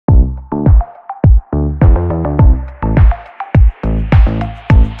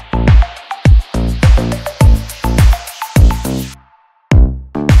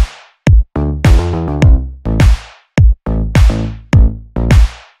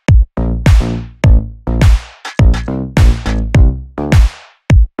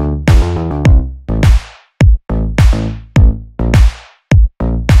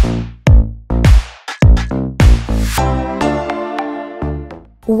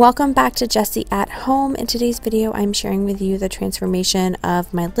Welcome back to Jessie at Home. In today's video, I'm sharing with you the transformation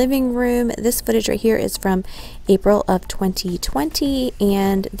of my living room. This footage right here is from April of 2020,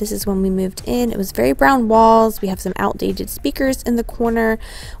 and this is when we moved in. It was very brown walls. We have some outdated speakers in the corner.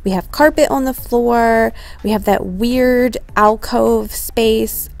 We have carpet on the floor. We have that weird alcove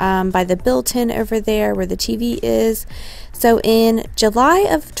space by the built-in over there where the TV is. So in July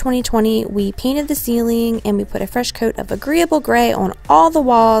of 2020, we painted the ceiling and we put a fresh coat of Agreeable gray on all the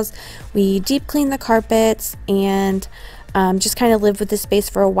walls. We deep cleaned the carpets and just kind of lived with this space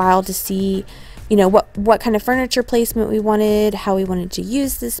for a while to see, you know, what kind of furniture placement we wanted, how we wanted to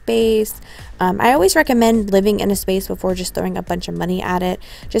use this space. I always recommend living in a space before just throwing a bunch of money at it,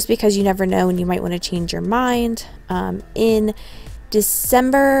 just because you never know when you might want to change your mind. In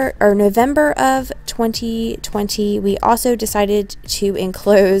November of 2020, we also decided to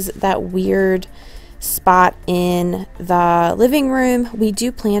enclose that weird spot in the living room. We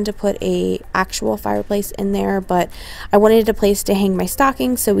do plan to put a actual fireplace in there, but I wanted a place to hang my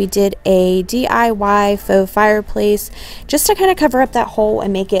stockings, so we did a DIY faux fireplace just to kind of cover up that hole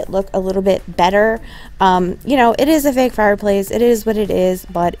and make it look a little bit better. You know, it is a fake fireplace, it is what it is,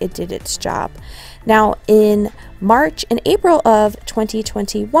 but it did its job. Now in March and April of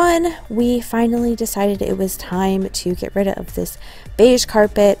 2021, we finally decided it was time to get rid of this beige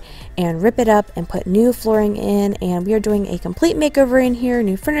carpet and rip it up and put new flooring in, and we are doing a complete makeover in here,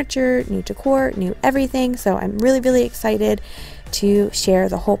 new furniture, new decor, new everything. So I'm really excited to share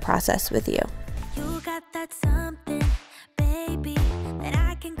the whole process with you. You got that something, baby, that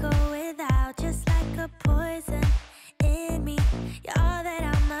I can go without, just like a poison in me. You're all that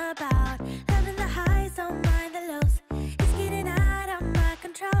I'm about, loving the highs, don't mind the lows. It's getting out of my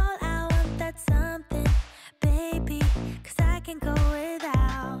control. I want that something, baby, 'cause I can go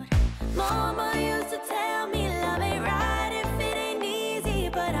without. Mama used to tell me love ain't right if it ain't easy,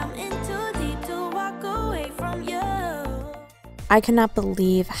 but I'm in too deep to walk away from you. I could not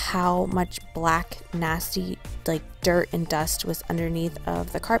believe how much black, nasty, like dirt and dust was underneath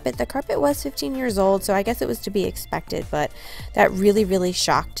of the carpet. The carpet was 15 years old, so I guess it was to be expected, but that really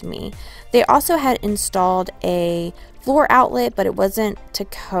shocked me. They also had installed a floor outlet, but it wasn't to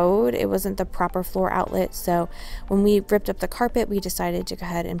code. It wasn't the proper floor outlet. So when we ripped up the carpet, we decided to go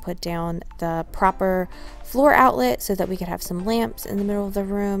ahead and put down the proper floor outlet so that we could have some lamps in the middle of the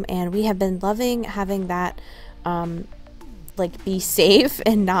room. And we have been loving having that like be safe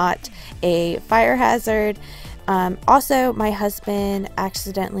and not a fire hazard. Also, my husband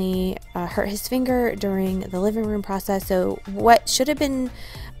accidentally hurt his finger during the living room process. So what should have been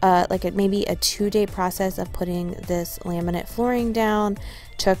maybe a 2-day process of putting this laminate flooring down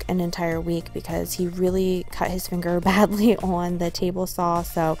took an entire week because he really cut his finger badly on the table saw.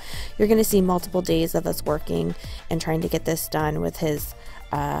 So you're going to see multiple days of us working and trying to get this done with his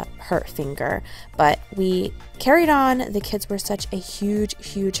hurt finger, but we carried on. The kids were such a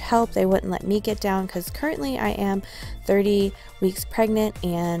huge help. They wouldn't let me get down because currently I am 30 weeks pregnant,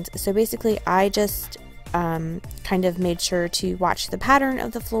 and so basically I just kind of made sure to watch the pattern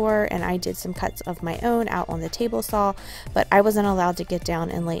of the floor, and I did some cuts of my own out on the table saw, but I wasn't allowed to get down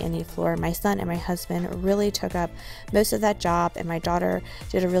and lay any floor. My son and my husband really took up most of that job, and my daughter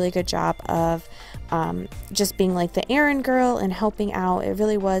did a really good job of just being like the errand girl and helping out. It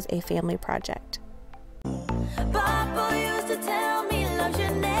really was a family project. Papa used to tell me love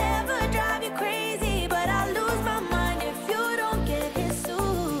should never drive you crazy, but I lose my mind if you don't get his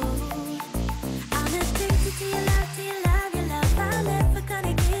soothe. I'm addicted to your love, to your love, your love. I'm never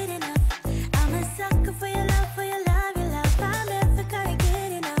gonna get enough. I'm a sucker for your love, for your love, your love. I'm never gonna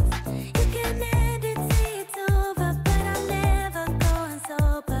get enough. You can end it, say it's over, but I'm never going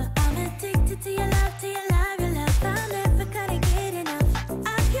sober. I'm addicted to your love, to your love, your love. I'm never gonna get enough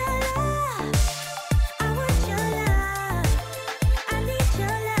of your love. I want your love.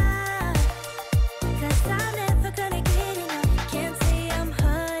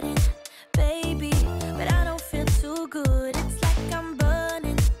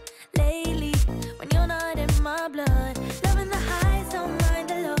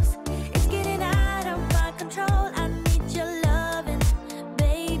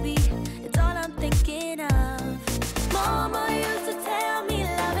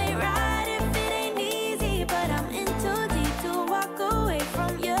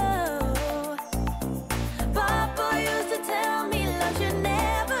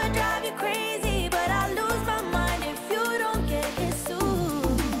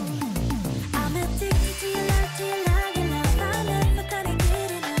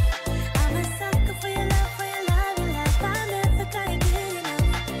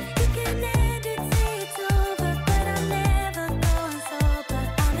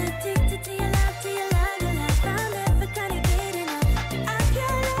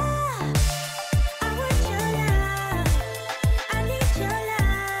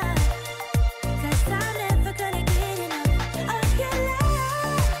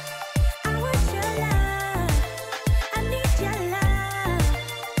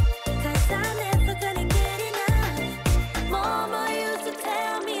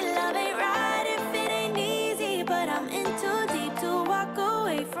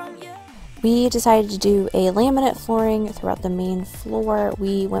 We decided to do a laminate flooring throughout the main floor.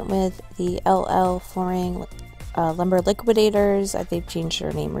 We went with the LL Flooring Lumber Liquidators. They've changed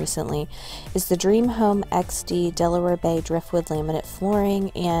their name recently. It's the Dream Home XD Delaware Bay Driftwood laminate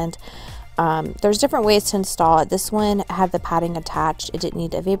flooring, and there's different ways to install it. This one had the padding attached. It didn't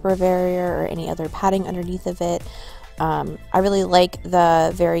need a vapor barrier or any other padding underneath of it. I really like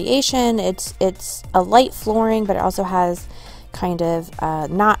the variation. It's a light flooring, but it also has kind of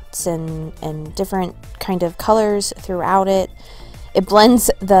knots and different kind of colors throughout it. It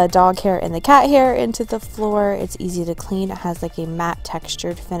blends the dog hair and the cat hair into the floor. It's easy to clean. It has like a matte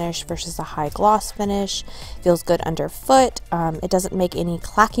textured finish versus a high gloss finish. Feels good underfoot. It doesn't make any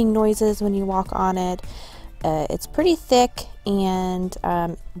clacking noises when you walk on it. It's pretty thick and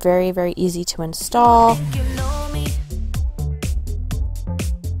very, very easy to install.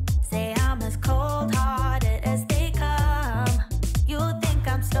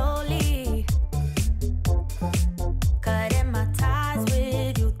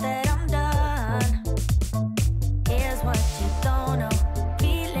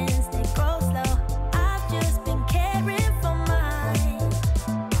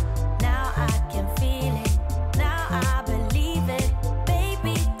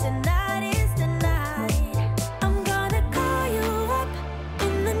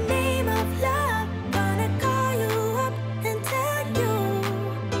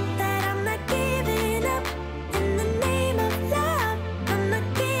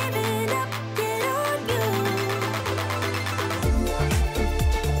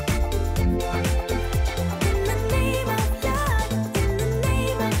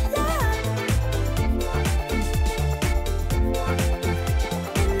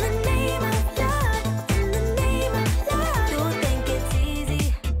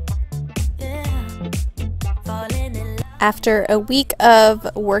 After a week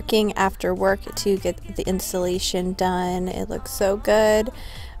of working after work to get the installation done, it looks so good.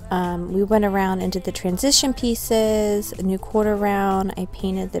 We went around and did the transition pieces, a new quarter round. I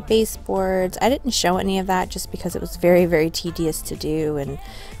painted the baseboards. I didn't show any of that just because it was very, very tedious to do, and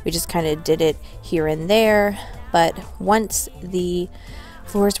we just kind of did it here and there. But once the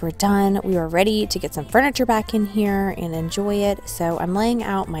floors were done, we were ready to get some furniture back in here and enjoy it. So I'm laying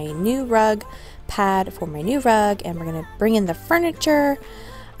out my new rug pad for my new rug, and we're gonna bring in the furniture.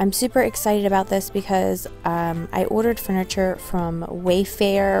 I'm super excited about this because I ordered furniture from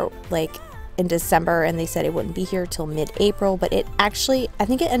Wayfair like in December, and they said it wouldn't be here till mid-April, but it actually, I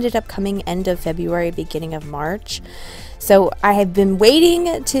think it ended up coming end of February, beginning of March. So I have been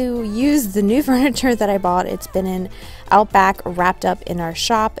waiting to use the new furniture that I bought. It's been in Outback, wrapped up in our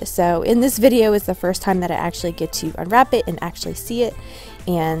shop. So in this video is the first time that I actually get to unwrap it and actually see it.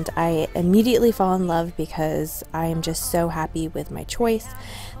 And I immediately fall in love because I am just so happy with my choice.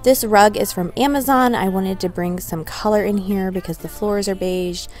 This rug is from Amazon. I wanted to bring some color in here because the floors are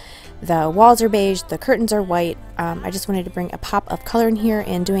beige, the walls are beige, the curtains are white. I just wanted to bring a pop of color in here,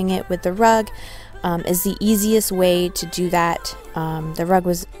 and doing it with the rug is the easiest way to do that. The rug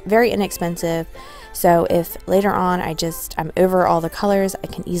was very inexpensive, so if later on I'm over all the colors, I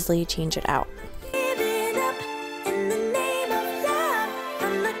can easily change it out.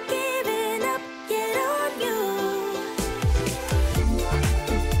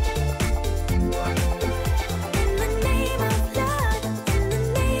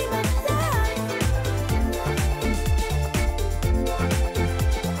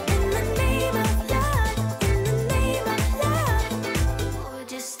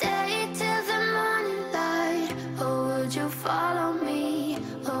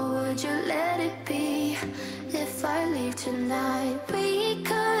 Tonight we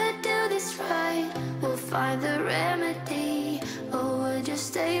could do this right. We'll find the remedy. Or would you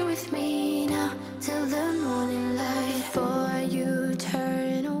stay with me now till the morning light? Before you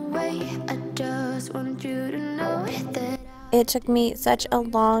turn away, I just want you to know that it took me such a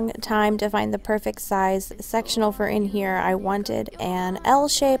long time to find the perfect size sectional for in here. I wanted an L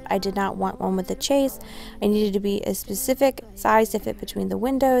shape. I did not want one with a chase. I needed to be a specific size to fit between the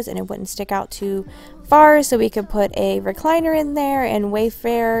windows, and it wouldn't stick out too far, so we could put a recliner in there, and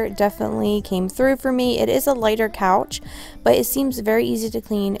Wayfair definitely came through for me. It is a lighter couch, but it seems very easy to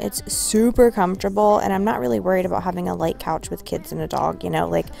clean. It's super comfortable, and I'm not really worried about having a light couch with kids and a dog. You know,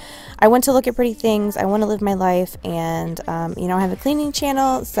 like, I want to look at pretty things, I want to live my life, and you know, I have a cleaning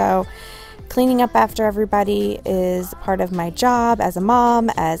channel, so cleaning up after everybody is part of my job as a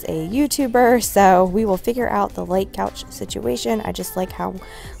mom, as a YouTuber, so we will figure out the light couch situation. I just like how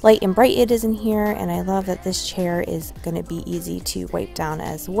light and bright it is in here, and I love that this chair is going to be easy to wipe down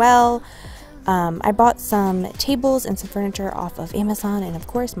as well. I bought some tables and some furniture off of Amazon, and of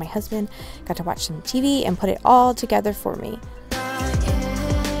course my husband got to watch some TV and put it all together for me.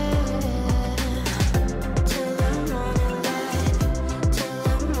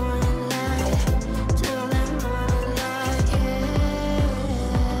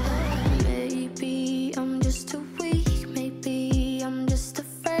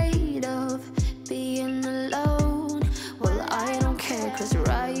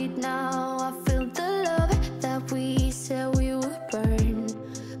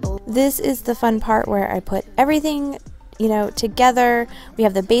 This is the fun part where I put everything, you know, together. We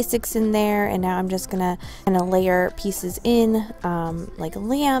have the basics in there, and now I'm just gonna kind of layer pieces in, like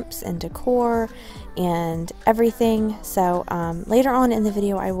lamps and decor and everything. So later on in the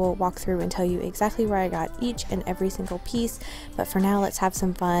video I will walk through and tell you exactly where I got each and every single piece, but for now let's have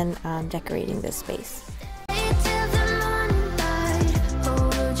some fun decorating this space.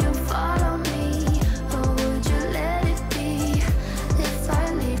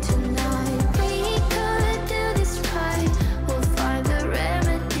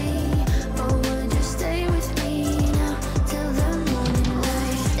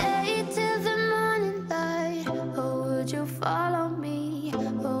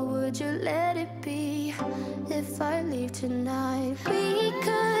 Tonight we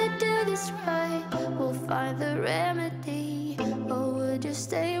could do this right, we'll find the remedy. Or would you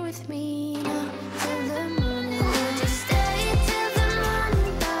stay with me now till the morning? Would you stay till the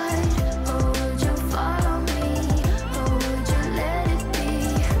morning light? Or would you follow me? Or would you let it be?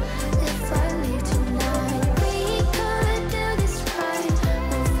 If I leave tonight, we could do this right,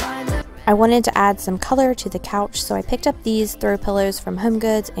 we'll find the... I wanted to add some color to the couch, so I picked up these throw pillows from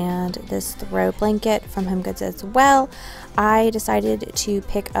HomeGoods and this throw blanket from HomeGoods as well. I decided to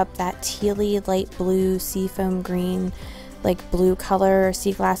pick up that tealy light blue seafoam green, like blue color,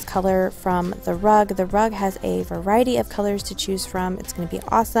 sea glass color from the rug. The rug has a variety of colors to choose from. It's going to be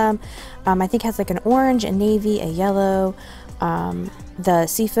awesome. I think it has like an orange, a navy, a yellow, the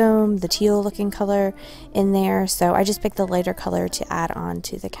seafoam, the teal looking color in there. So I just picked the lighter color to add on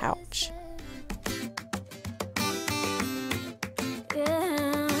to the couch.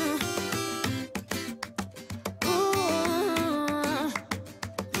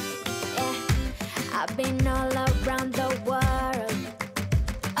 I've been all around the world,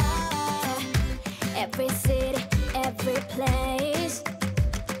 every city, every place,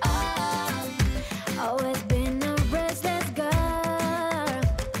 always been a restless girl,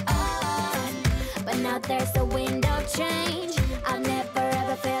 but now there's a wind of change. I've never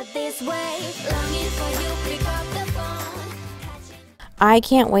ever felt this way, longing for you, pick up the phone. I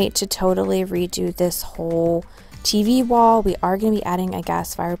can't wait to totally redo this whole TV wall. We are going to be adding a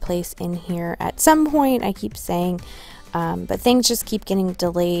gas fireplace in here at some point, I keep saying, but things just keep getting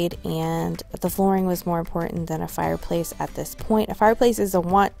delayed, and the flooring was more important than a fireplace at this point. A fireplace is a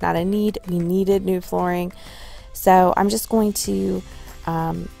want, not a need. We needed new flooring, so I'm just going to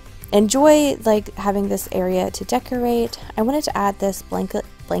enjoy like having this area to decorate. I wanted to add this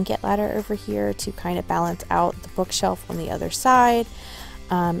blanket ladder over here to kind of balance out the bookshelf on the other side.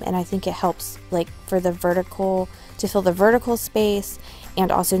 And I think it helps like for the vertical, to fill the vertical space and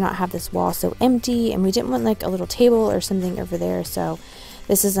also not have this wall so empty. And we didn't want like a little table or something over there, so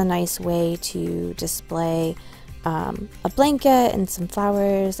this is a nice way to display a blanket and some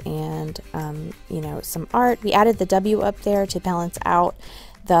flowers and you know, some art. We added the W up there to balance out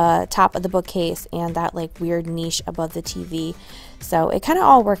the top of the bookcase and that like weird niche above the TV, so it kind of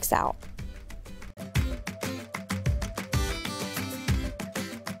all works out.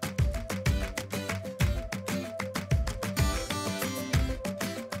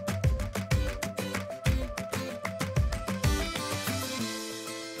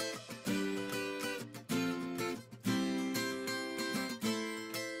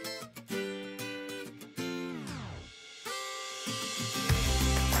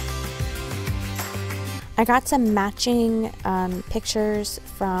 I got some matching pictures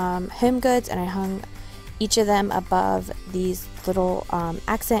from HomeGoods, and I hung each of them above these little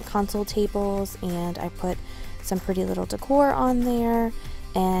accent console tables, and I put some pretty little decor on there,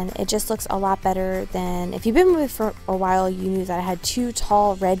 and it just looks a lot better than, if you've been with me for a while, you knew that I had two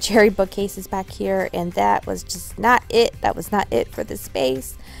tall red cherry bookcases back here, and that was just not it. That was not it for the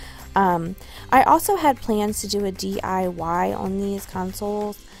space. I also had plans to do a DIY on these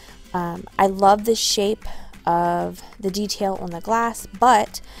consoles. I love the shape of the detail on the glass,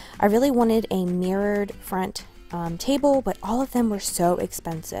 but I really wanted a mirrored front table, but all of them were so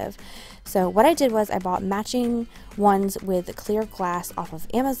expensive. So what I did was I bought matching ones with clear glass off of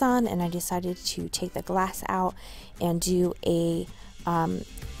Amazon, and I decided to take the glass out and do a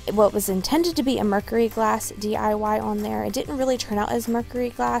what was intended to be a mercury glass DIY on there. It didn't really turn out as mercury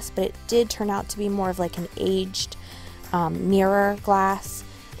glass, but it did turn out to be more of like an aged mirror glass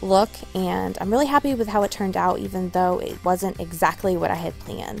look, and I'm really happy with how it turned out, even though it wasn't exactly what I had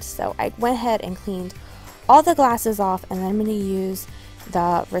planned. So I went ahead and cleaned all the glasses off, and then I'm going to use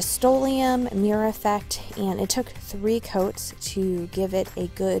the Rust-Oleum mirror effect, and it took 3 coats to give it a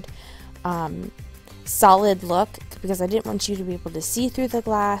good solid look, because I didn't want you to be able to see through the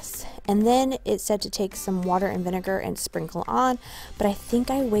glass. And then it said to take some water and vinegar and sprinkle on, but I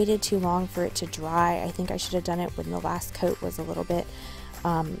think I waited too long for it to dry. I think I should have done it when the last coat was a little bit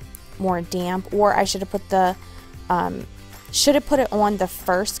more damp, or I should have put the put it on the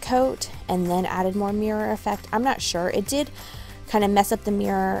first coat and then added more mirror effect. I'm not sure. It did kind of mess up the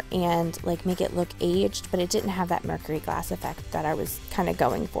mirror and like make it look aged, but it didn't have that mercury glass effect that I was kind of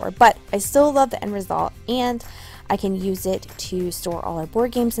going for. But I still love the end result, and I can use it to store all our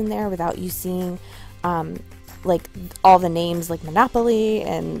board games in there without you seeing like all the names like Monopoly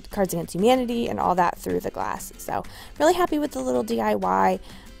and Cards Against Humanity and all that through the glass. So really happy with the little DIY.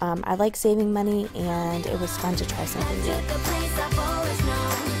 I like saving money, and it was fun to try something new.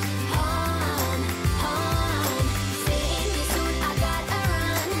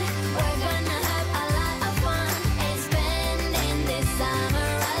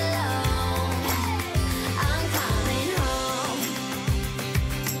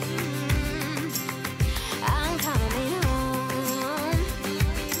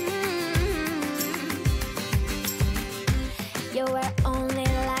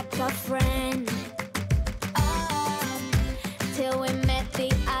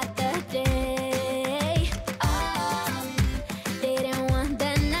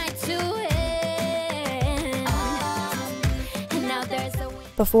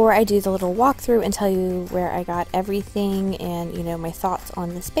 Before I do the little walkthrough and tell you where I got everything and, you know, my thoughts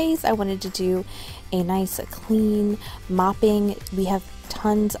on the space, I wanted to do a nice clean mopping. We have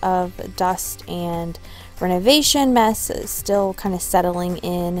tons of dust and renovation mess still kind of settling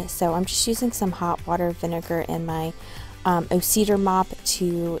in, so I'm just using some hot water, vinegar, and my cedar mop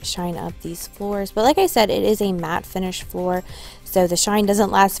to shine up these floors. But like I said, it is a matte finish floor, so the shine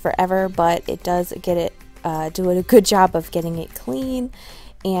doesn't last forever, but it does get it doing a good job of getting it clean.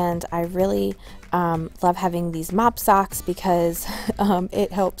 And I really love having these mop socks because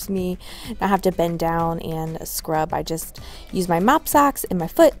it helps me not have to bend down and scrub. I just use my mop socks in my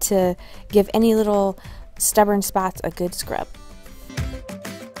foot to give any little stubborn spots a good scrub.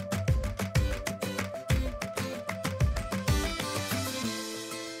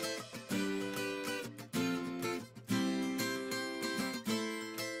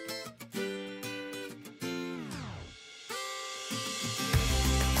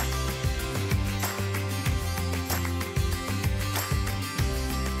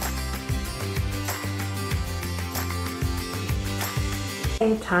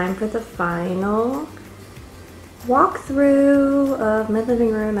 Time for the final walkthrough of my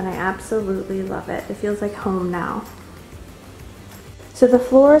living room, and I absolutely love it. It feels like home now. So the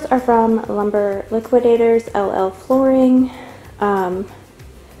floors are from Lumber Liquidators LL Flooring. I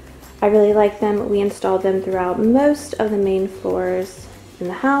really like them. We installed them throughout most of the main floors in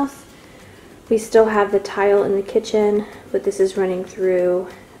the house. We still have the tile in the kitchen, but this is running through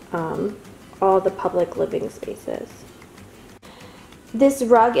all the public living spaces. This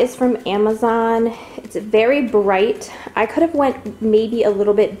rug is from Amazon. It's very bright. I could have went maybe a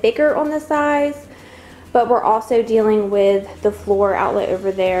little bit bigger on the size, but we're also dealing with the floor outlet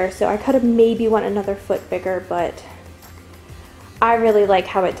over there, so I could have maybe went another foot bigger, but I really like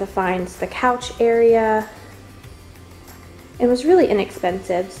how it defines the couch area. It was really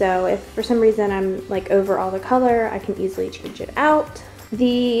inexpensive, so if for some reason I'm like over all the color, I can easily change it out.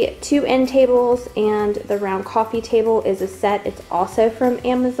 The 2 end tables and the round coffee table is a set. It's also from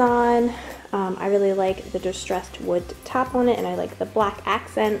Amazon. I really like the distressed wood top on it, and I like the black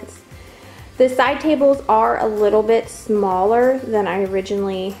accents. The side tables are a little bit smaller than I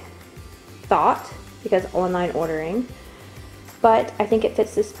originally thought because online ordering, but I think it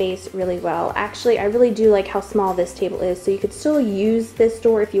fits the space really well. Actually, I really do like how small this table is, so you could still use this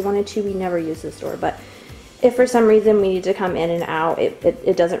door if you wanted to. We never use this door, but if for some reason we need to come in and out,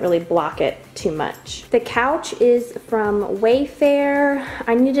 it doesn't really block it too much. The couch is from Wayfair.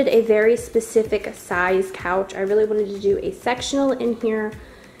 I needed a very specific size couch. I really wanted to do a sectional in here,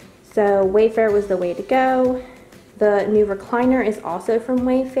 so Wayfair was the way to go. The new recliner is also from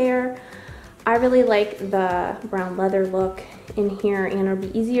Wayfair. I really like the brown leather look in here, and it'll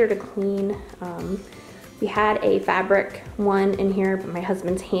be easier to clean. We had a fabric one in here, but my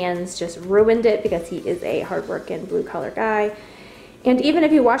husband's hands just ruined it because he is a hardworking blue collar guy. And even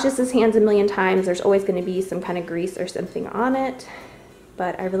if he washes his hands a million times, there's always going to be some kind of grease or something on it.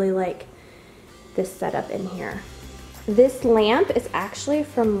 But I really like this setup in here. This lamp is actually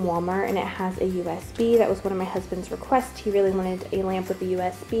from Walmart and it has a USB. That was one of my husband's requests. He really wanted a lamp with a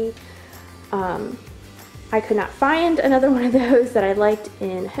USB. I could not find another one of those that I liked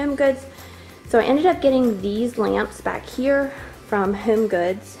in Home Goods. So I ended up getting these lamps back here from Home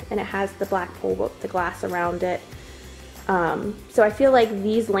Goods, and it has the black pole with the glass around it. So I feel like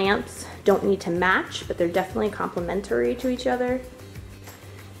these lamps don't need to match, but they're definitely complementary to each other.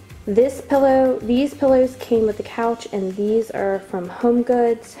 These pillows came with the couch, and these are from Home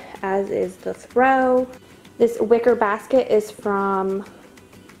Goods, as is the throw. This wicker basket is from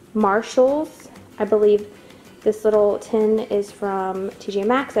Marshall's. I believe this little tin is from TJ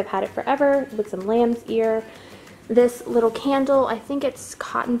Maxx. I've had it forever, with some lamb's ear. This little candle, I think it's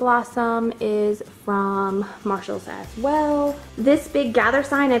Cotton Blossom, is from Marshall's as well. This big gather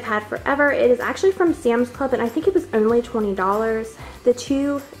sign I've had forever. It is actually from Sam's Club, and I think it was only $20. The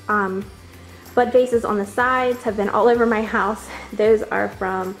two bud vases on the sides have been all over my house. Those are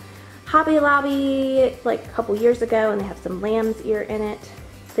from Hobby Lobby like a couple years ago, and they have some lamb's ear in it.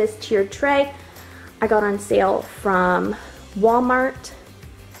 This tiered tray I got on sale from Walmart,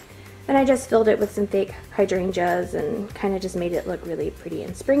 and I just filled it with some fake hydrangeas and kind of just made it look really pretty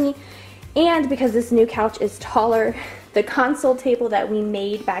and springy. And because this new couch is taller, the console table that we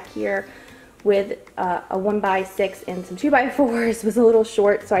made back here with a 1x6 and some 2x4s was a little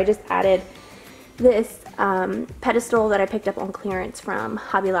short, so I just added this pedestal that I picked up on clearance from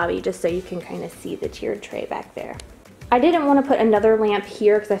Hobby Lobby, just so you can kind of see the tiered tray back there. I didn't want to put another lamp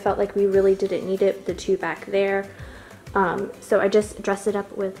here because I felt like we really didn't need it, the two back there. So I just dressed it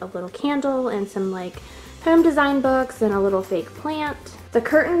up with a little candle and some like home design books and a little fake plant. The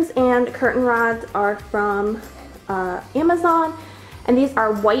curtains and curtain rods are from Amazon, and these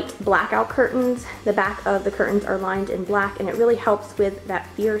are white blackout curtains. The back of the curtains are lined in black, and it really helps with that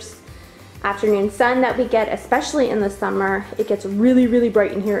fierce afternoon sun that we get, especially in the summer. It gets really, really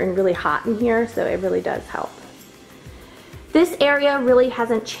bright in here and really hot in here, so it really does help. This area really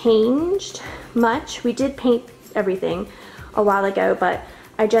hasn't changed much. We did paint everything a while ago, but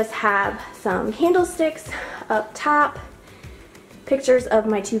I just have some candlesticks up top, pictures of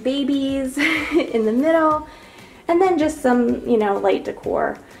my two babies in the middle, and then just some, you know, light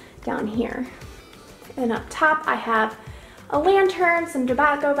decor down here. And up top I have a lantern, some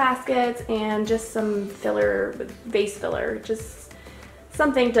tobacco baskets, and just some filler, vase filler, just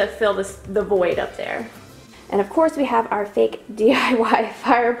something to fill the void up there. And of course we have our fake DIY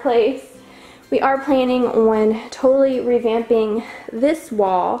fireplace. We are planning on totally revamping this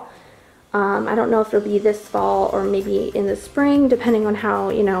wall. I don't know if it'll be this fall or maybe in the spring, depending on how,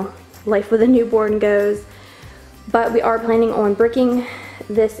 you know, life with a newborn goes. But we are planning on bricking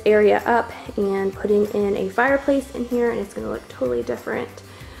this area up and putting in a fireplace in here, and it's going to look totally different.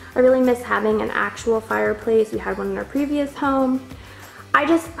 I really miss having an actual fireplace. We had one in our previous home. I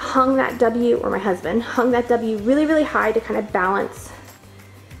just hung that W, or my husband hung that W really, really high to kind of balance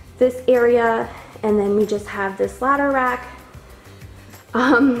this area, and then we just have this ladder rack,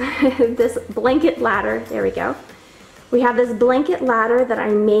 this blanket ladder, there we go. We have this blanket ladder that I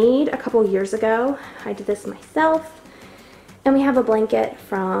made a couple years ago. I did this myself. And we have a blanket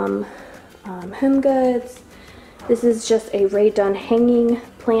from Home Goods. This is just a Ray Dunn hanging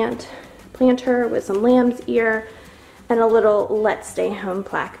planter with some lamb's ear and a little Let's Stay Home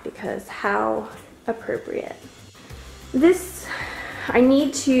plaque, because how appropriate. This, I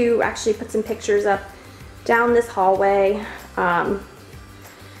need to actually put some pictures up down this hallway.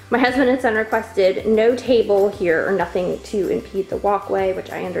 My husband and son requested no table here or nothing to impede the walkway, which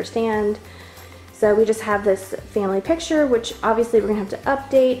I understand. So we just have this family picture, which obviously we're gonna have to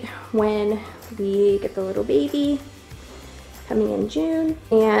update when we get the little baby coming in June.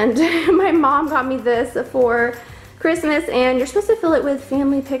 And my mom got me this for Christmas, and you're supposed to fill it with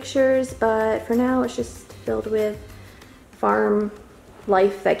family pictures, but for now it's just filled with farm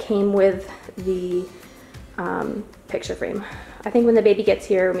life that came with the picture frame. I think when the baby gets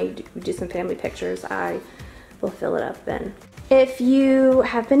here, we do some family pictures. I will fill it up then. If you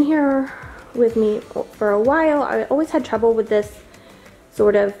have been here with me for a while, I always had trouble with this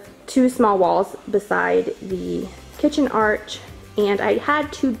sort of two small walls beside the kitchen arch, and I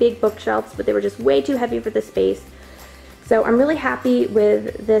had two big bookshelves, but they were just way too heavy for the space. So I'm really happy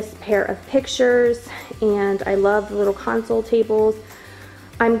with this pair of pictures, and I love the little console tables.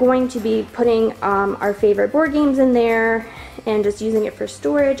 I'm going to be putting our favorite board games in there and just using it for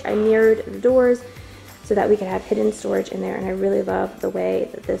storage. I mirrored the doors so that we could have hidden storage in there, and I really love the way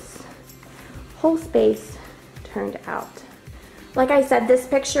that this whole space turned out. Like I said, this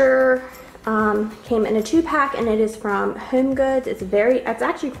picture came in a 2-pack, and it is from Home Goods. It's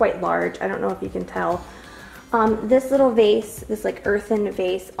actually quite large. I don't know if you can tell. This little vase, this like earthen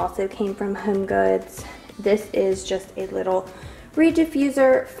vase, also came from Home Goods. This is just a little reed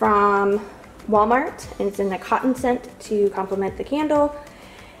diffuser from Walmart, and it's in a cotton scent to complement the candle.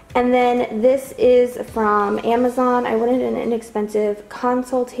 And then this is from Amazon. I wanted an inexpensive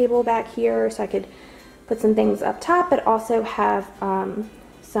console table back here so I could put some things up top, but also have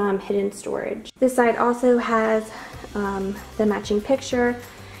some hidden storage. This side also has the matching picture.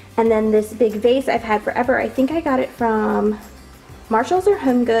 And then this big vase I've had forever. I think I got it from Marshall's or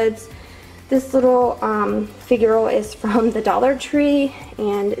Home Goods. This little figural is from the Dollar Tree,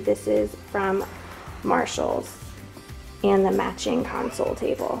 and this is from Marshall's, and the matching console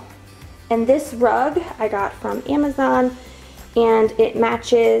table. And this rug I got from Amazon, and it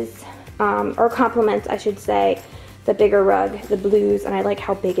matches, or complements, I should say, the bigger rug, the blues, and I like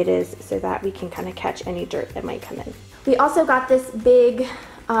how big it is so that we can kind of catch any dirt that might come in. We also got this big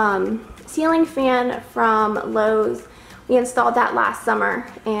ceiling fan from Lowe's. We installed that last summer,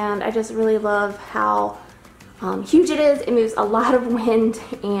 and I just really love how huge it is. It moves a lot of wind,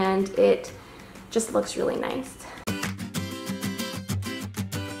 and it just looks really nice.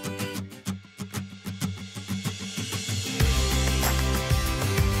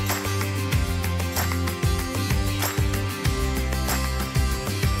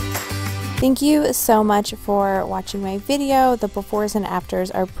 Thank you so much for watching my video. The befores and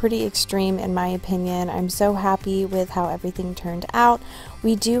afters are pretty extreme in my opinion. I'm so happy with how everything turned out.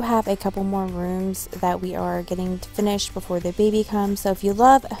 We do have a couple more rooms that we are getting finished before the baby comes. So if you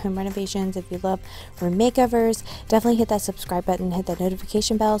love home renovations, if you love room makeovers, definitely hit that subscribe button, hit that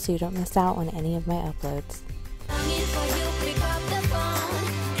notification bell so you don't miss out on any of my uploads.